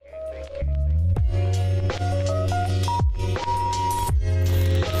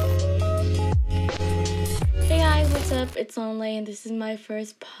it's Onlay, and this is my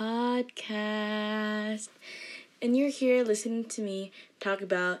first podcast. And you're here listening to me talk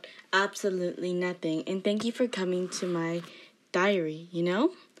about absolutely nothing. And thank you for coming to my diary,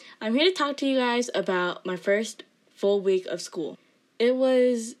 I'm here to talk to you guys about my first full week of school. It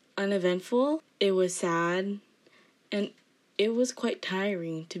was uneventful, it was sad, and it was quite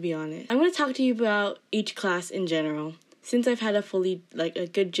tiring, to be honest. I'm going to talk to you about each class in general, since I've had a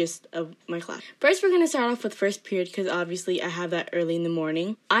good gist of my class. First, we're going to start off with first period, because obviously I have that early in the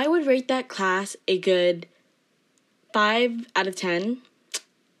morning. I would rate that class a good 5 out of 10,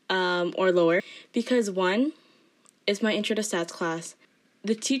 or lower, because 1, it's my intro to stats class.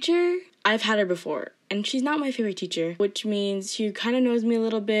 The teacher, I've had her before, and she's not my favorite teacher, which means she kind of knows me a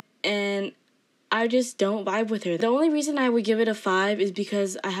little bit, and I just don't vibe with her. The only reason I would give it a 5 is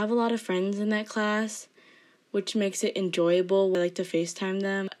because I have a lot of friends in that class, which makes it enjoyable. I like to FaceTime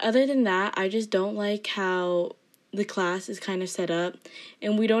them. Other than that, I just don't like how the class is kind of set up.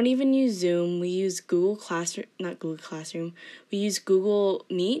 And we don't even use Zoom. We use Google Classroom. We use Google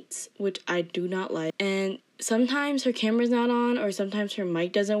Meets, which I do not like. And sometimes her camera's not on, or sometimes her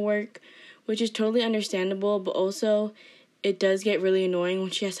mic doesn't work, which is totally understandable. But also, it does get really annoying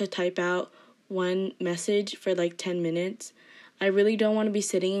when she has to type out one message for 10 minutes. I really don't want to be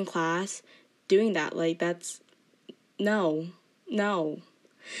sitting in class doing that. No,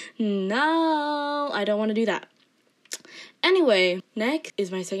 I don't want to do that. Anyway, next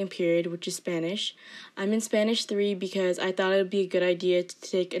is my second period, which is Spanish. I'm in Spanish 3 because I thought it would be a good idea to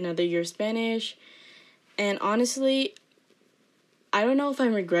take another year of Spanish. And honestly, I don't know if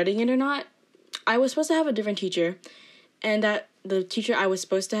I'm regretting it or not. I was supposed to have a different teacher, and that the teacher I was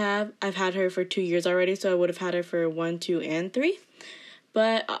supposed to have, I've had her for 2 years already, so I would have had her for 1, 2, and 3.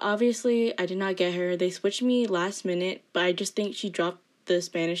 But obviously, I did not get her. They switched me last minute, but I just think she dropped the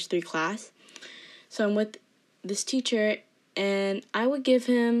Spanish 3 class. So I'm with this teacher, and I would give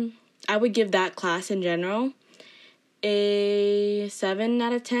that class in general a 7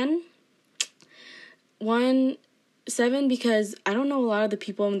 out of 10. 7 because I don't know a lot of the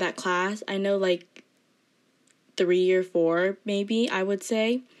people in that class. I know 3 or 4, maybe, I would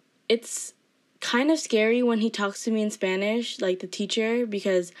say. It's kind of scary when he talks to me in Spanish, the teacher,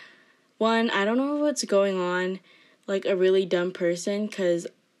 because 1, I don't know what's going on, a really dumb person, because,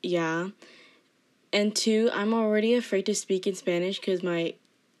 yeah. And 2, I'm already afraid to speak in Spanish because my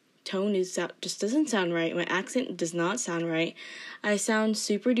tone just doesn't sound right. My accent does not sound right. I sound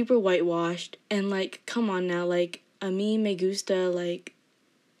super duper whitewashed, and come on now, a mí me gusta,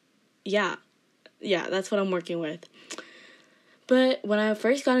 yeah, that's what I'm working with. But when I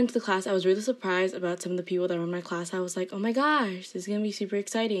first got into the class, I was really surprised about some of the people that were in my class. I was like, oh my gosh, this is going to be super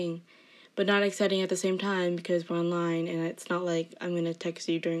exciting. But not exciting at the same time because we're online, and it's not like I'm going to text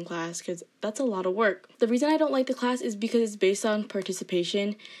you during class because that's a lot of work. The reason I don't like the class is because it's based on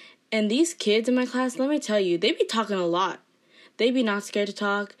participation. And these kids in my class, let me tell you, they be talking a lot. They be not scared to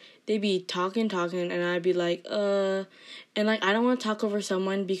talk. They be talking, and I'd be like, and I don't want to talk over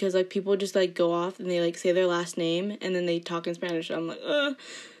someone because people just go off and they say their last name and then they talk in Spanish. I'm like,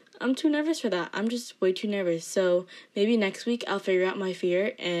 I'm too nervous for that. I'm just way too nervous. So maybe next week I'll figure out my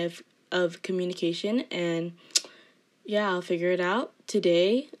fear of communication, and yeah, I'll figure it out.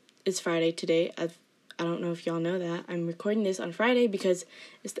 Today is Friday. Today, I don't know if y'all know that I'm recording this on Friday because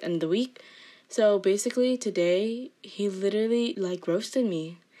it's the end of the week. So basically today he literally roasted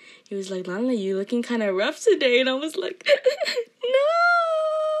me. He was like, Lanley, you looking kind of rough today. And I was like, no.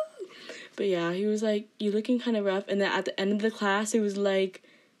 But yeah, he was like, you looking kind of rough. And then at the end of the class, it was like,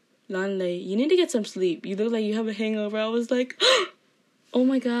 Lanley, you need to get some sleep. You look like you have a hangover. I was like, oh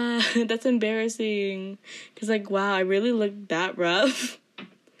my God, that's embarrassing. Because wow, I really look that rough.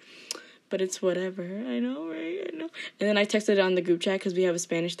 But it's whatever. I know, right? I know. And then I texted on the group chat because we have a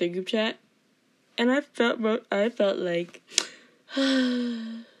Spanish 3 group chat. And I felt like,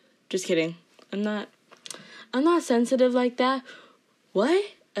 just kidding. I'm not sensitive like that. What?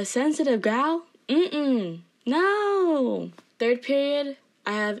 A sensitive gal? No. Third period,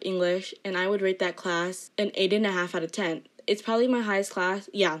 I have English, and I would rate that class an 8.5 out of 10. It's probably my highest class.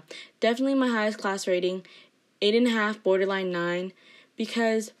 Yeah, definitely my highest class rating. 8.5, borderline 9,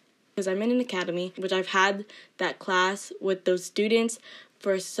 because I'm in an academy, which I've had that class with those students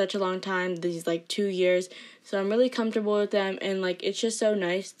for such a long time, these 2 years, so I'm really comfortable with them, and it's just so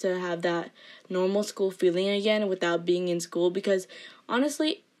nice to have that normal school feeling again without being in school, because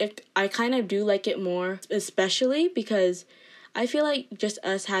honestly, I kind of do like it more, especially because I feel like just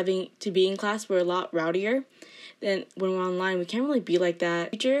us having to be in class, we're a lot rowdier than when we're online. We can't really be like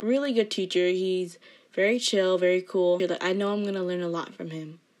that. Teacher, really good teacher. He's very chill, very cool. I know I'm gonna learn a lot from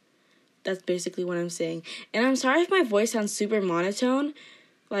him. That's basically what I'm saying. And I'm sorry if my voice sounds super monotone.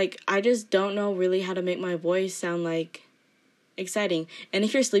 Like, I just don't know really how to make my voice sound, like, exciting. And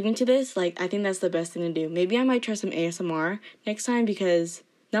if you're sleeping to this, like, I think that's the best thing to do. Maybe I might try some ASMR next time, because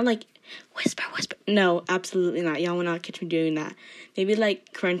not like whisper. No, absolutely not. Y'all will not catch me doing that. Maybe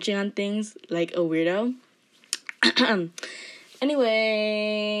like crunching on things like a weirdo.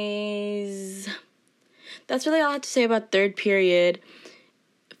 Anyways, that's really all I have to say about third period.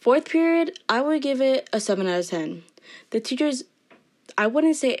 Fourth period, I would give it a 7 out of 10. The teachers, I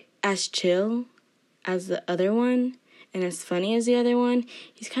wouldn't say as chill as the other one and as funny as the other one.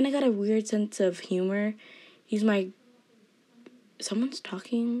 He's kind of got a weird sense of humor. Someone's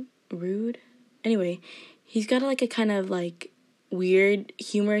talking rude. Anyway, he's got like a kind of like weird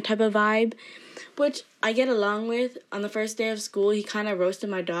humor type of vibe, which I get along with. On the first day of school, he kind of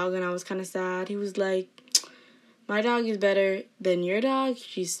roasted my dog, and I was kind of sad. He was like, my dog is better than your dog.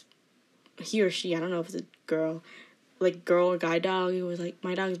 He or she, I don't know if it's a girl, like girl or guy dog. He was like,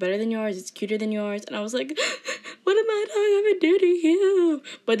 my dog is better than yours. It's cuter than yours. And I was like, what did my dog ever do to you?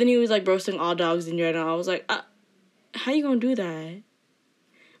 But then he was like roasting all dogs in general. I was like, how you gonna do that?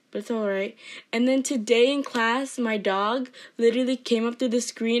 But it's alright. And then today in class, my dog literally came up to the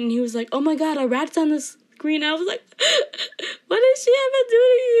screen and he was like, oh my god, a rat's on the screen. I was like, what did she ever do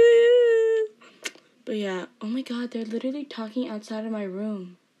to you? But yeah, oh my god, they're literally talking outside of my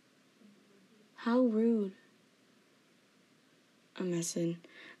room. How rude. I'm messing.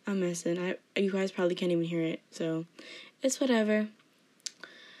 You guys probably can't even hear it, so it's whatever.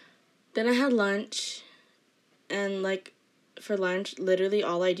 Then I had lunch, and like, for lunch, literally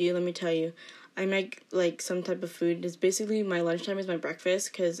all I do, let me tell you, I make like some type of food. It's basically my lunchtime is my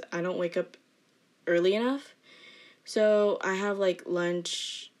breakfast, because I don't wake up early enough. So I have like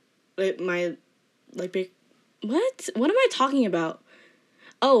lunch, like my like big, what am I talking about?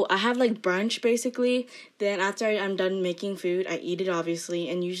 Oh, I have like brunch basically. Then after I'm done making food, I eat it obviously,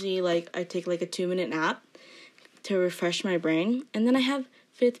 and usually like I take like a 2-minute nap to refresh my brain, and then I have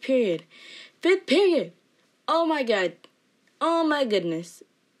fifth period. Oh my god. Oh my goodness.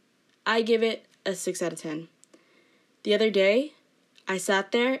 I give it a 6 out of 10. The other day, I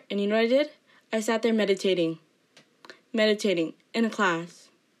sat there, and you know what I did? I sat there meditating in a class.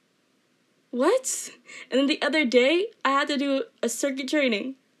 What? And then the other day, I had to do a circuit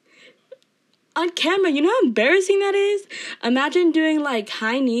training on camera. You know how embarrassing that is? Imagine doing like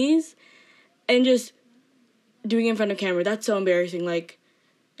high knees and just doing it in front of camera. That's so embarrassing. Like,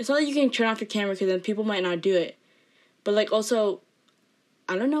 it's not like you can turn off your camera, because then people might not do it. But like, also,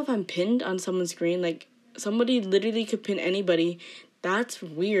 I don't know if I'm pinned on someone's screen. Like, somebody literally could pin anybody. That's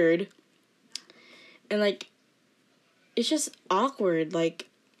weird. And like, it's just awkward. Like,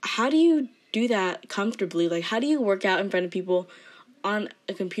 how do you do that comfortably? Like, how do you work out in front of people on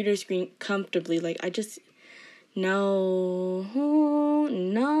a computer screen comfortably? Like, I just, no.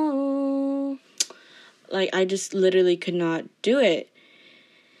 Like, I just literally could not do it.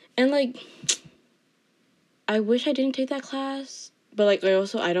 And like, I wish I didn't take that class, but like,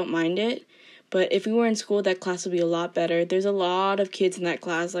 I don't mind it. But if we were in school, that class would be a lot better. There's a lot of kids in that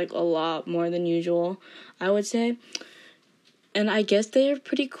class, like a lot more than usual, I would say. And I guess they're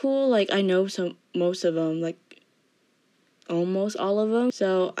pretty cool. Like, I know most of them, like almost all of them.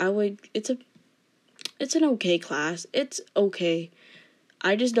 So it's an okay class. It's okay.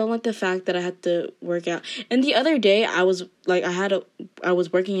 I just don't like the fact that I had to work out. And the other day, I was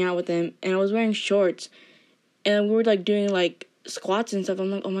working out with them, and I was wearing shorts, and we were like doing like squats and stuff. I'm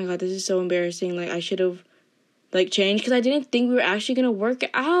like, oh my god, this is so embarrassing. Like, I should have like changed, because I didn't think we were actually gonna work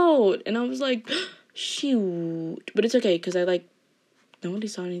out. And I was like, shoot. But it's okay, because I like, nobody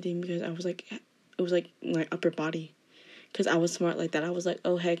saw anything, because I was like, it was like my upper body, because I was smart like that. I was like,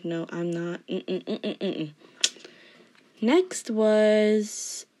 oh heck no, I'm not. Next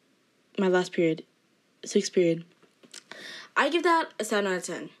was my last period, 6th period. I give that a 7 out of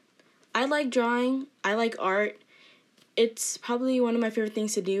 10. I like drawing. I like art. It's probably one of my favorite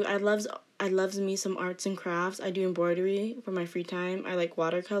things to do. I loves me some arts and crafts. I do embroidery for my free time. I like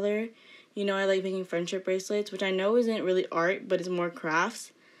watercolor. You know, I like making friendship bracelets, which I know isn't really art, but it's more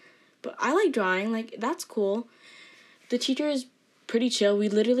crafts. But I like drawing. Like, that's cool. The teacher is pretty chill. We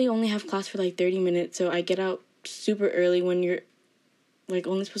literally only have class for like 30 minutes, so I get out super early when you're like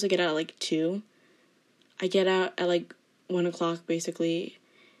only supposed to get out at like 2. I get out at like 1 o'clock basically,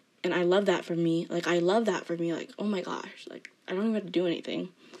 and I love that for me. Like, oh my gosh, like, I don't even have to do anything.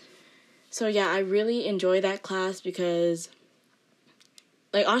 So yeah, I really enjoy that class, because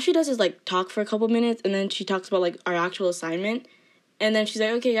like all she does is like talk for a couple minutes, and then she talks about like our actual assignment, And then she's like,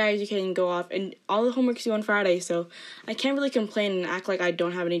 okay, guys, you can go off. And all the homework's due on Friday, so I can't really complain and act like I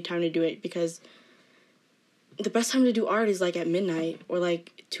don't have any time to do it, because the best time to do art is, like, at midnight or,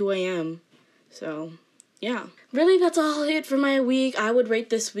 like, 2 a.m. So, yeah. Really, that's all it for my week. I would rate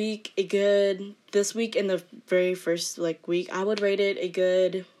this week and the very first, like, week, I would rate it a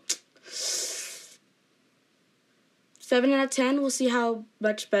good 7 out of 10. We'll see how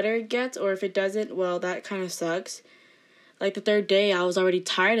much better it gets, or if it doesn't, well, that kind of sucks. Like, the third day, I was already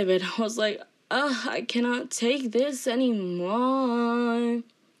tired of it. I was like, I cannot take this anymore.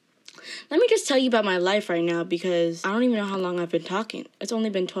 Let me just tell you about my life right now, because I don't even know how long I've been talking. It's only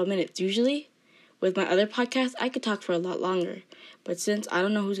been 12 minutes. Usually, with my other podcast, I could talk for a lot longer. But since I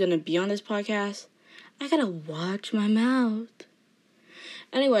don't know who's going to be on this podcast, I gotta watch my mouth.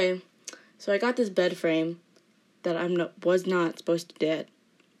 Anyway, so I got this bed frame that was not supposed to get.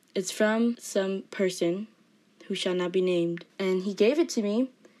 It's from some person who shall not be named, and he gave it to me,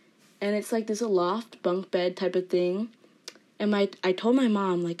 and it's like this loft bunk bed type of thing. And I told my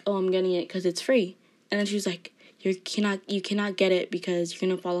mom, like, oh, I'm getting it because it's free. And then she was like, you cannot get it because you're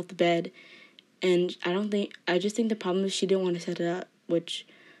gonna fall off the bed. And I just think the problem is she didn't want to set it up, which,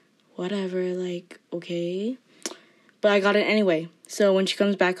 whatever, like, okay. But I got it anyway. So when she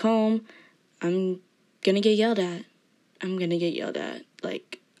comes back home, I'm gonna get yelled at.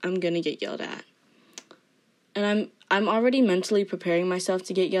 And I'm already mentally preparing myself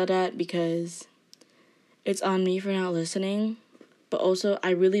to get yelled at, because it's on me for not listening. But also,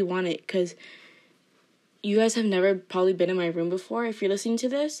 I really want it, because you guys have never probably been in my room before if you're listening to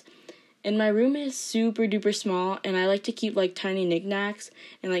this. And my room is super duper small, and I like to keep, like, tiny knickknacks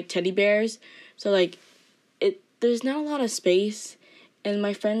and, like, teddy bears. So, like, there's not a lot of space, and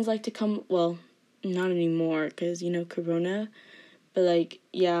my friends like to come, well, not anymore, because, Corona. But, like,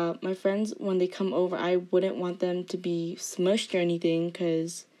 yeah, my friends, when they come over, I wouldn't want them to be smushed or anything,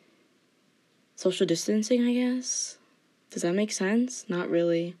 because social distancing, I guess. Does that make sense? Not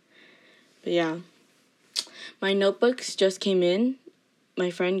really. But, yeah. My notebooks just came in. My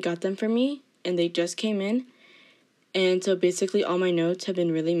friend got them for me, and they just came in. And so, basically, all my notes have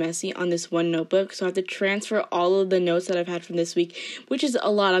been really messy on this one notebook. So, I have to transfer all of the notes that I've had from this week, which is a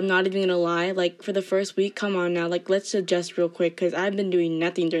lot. I'm not even going to lie. Like, for the first week, come on now. Like, let's adjust real quick, because I've been doing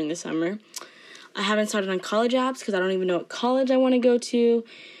nothing during the summer. I haven't started on college apps, because I don't even know what college I want to go to.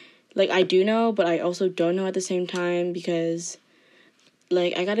 Like, I do know, but I also don't know at the same time, because,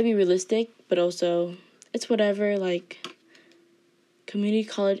 like, I got to be realistic, but also, it's whatever. Like, community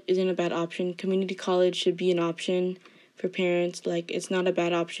college isn't a bad option. Community college should be an option for parents. Like, it's not a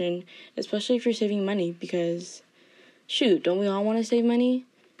bad option, especially if you're saving money, because, shoot, don't we all want to save money?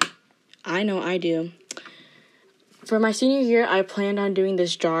 I know I do. For my senior year, I planned on doing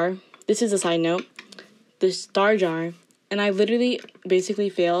this jar. This is a side note. This star jar. And I literally basically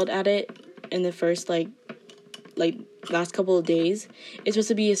failed at it in the first, like last couple of days. It's supposed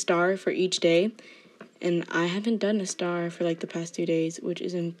to be a star for each day. And I haven't done a star for, like, the past 2 days, which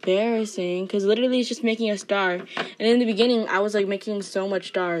is embarrassing, because literally it's just making a star. And in the beginning, I was, like, making so much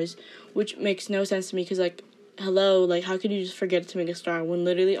stars, which makes no sense to me, because, like, hello, like, how could you just forget to make a star when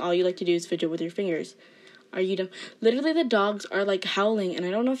literally all you like to do is fidget with your fingers? Are you dumb? Literally, the dogs are, like, howling, and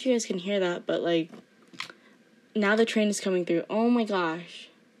I don't know if you guys can hear that, but, like, now the train is coming through. Oh, my gosh.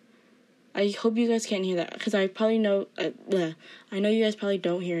 I hope you guys can't hear that, because I probably know, I know you guys probably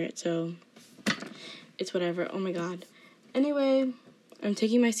don't hear it, so it's whatever. Oh my god. Anyway, I'm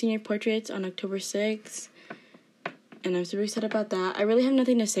taking my senior portraits on October 6th, and I'm super excited about that. I really have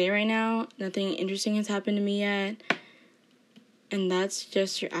nothing to say right now. Nothing interesting has happened to me yet. And that's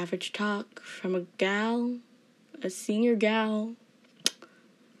just your average talk from a senior gal.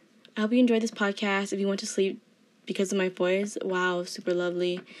 I hope you enjoyed this podcast. If you went to sleep because of my voice, wow, super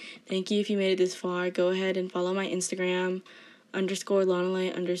lovely. Thank you if you made it this far. Go ahead and follow my Instagram,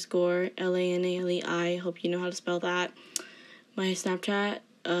 _Lanalei _Lanalei. Hope you know how to spell that. My Snapchat,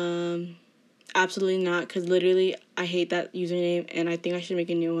 absolutely not, because literally I hate that username, and I think I should make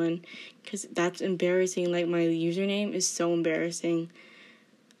a new one, because that's embarrassing. Like, my username is so embarrassing.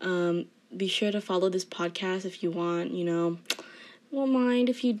 Be sure to follow this podcast if you want, won't mind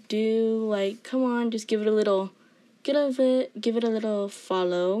if you do. Like, come on, just give it a little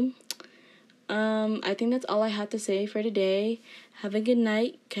follow. I think that's all I have to say for today. Have a good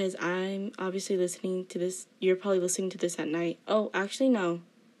night, because I'm obviously listening to this. You're probably listening to this at night. Oh, actually, no.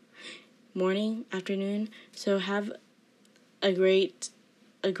 Morning, afternoon. So have a great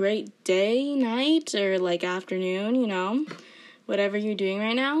day, night, or, like, afternoon, whatever you're doing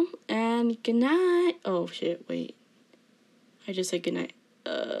right now. And good night. Oh, shit, wait. I just said good night.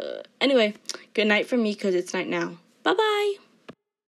 Anyway, good night from me, because it's night now. Bye-bye.